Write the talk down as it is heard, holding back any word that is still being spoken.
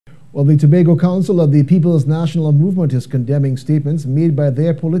Well, the Tobago Council of the People's National Movement is condemning statements made by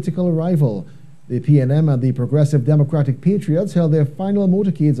their political rival. The PNM and the Progressive Democratic Patriots held their final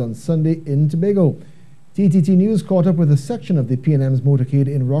motorcades on Sunday in Tobago. TTT News caught up with a section of the PNM's motorcade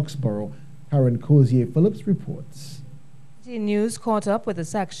in Roxborough. Cozier-Phillips reports. TTT News caught up with a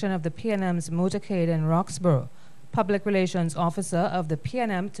section of the PNM's motorcade in Roxborough. Public Relations Officer of the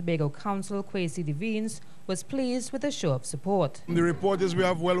PNM Tobago Council, Cozier-Phillips, was pleased with the show of support. The report is we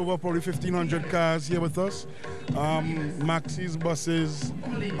have well over probably 1,500 cars here with us, maxis, buses,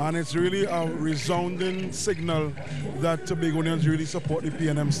 and it's really a resounding signal that Tobagonians really support the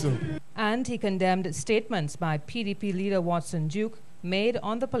PNM still. And he condemned statements by PDP leader Watson Duke made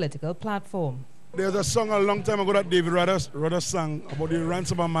on the political platform. There's a song a long time ago that David Rudder sang about the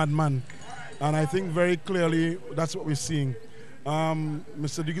rants of a madman. And I think very clearly that's what we're seeing.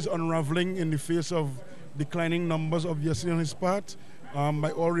 Mr. Duke is unraveling in the face of declining numbers, obviously, on his part.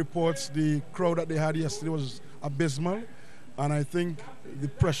 By all reports, the crowd that they had yesterday was abysmal. And I think the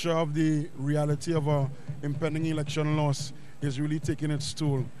pressure of the reality of an impending election loss is really taking its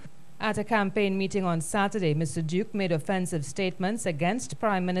toll. At a campaign meeting on Saturday, Mr. Duke made offensive statements against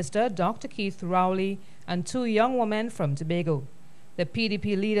Prime Minister Dr. Keith Rowley and two young women from Tobago. The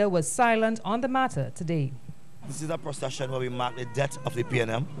PDP leader was silent on the matter today. This is a procession where we mark the death of the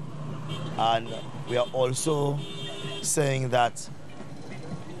PNM, and we are also saying that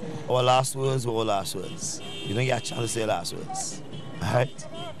our last words were our last words. You don't get a chance to say last words. All right?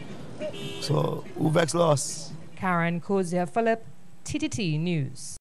 So, who vex loss? Cozier-Phillips, TTT News.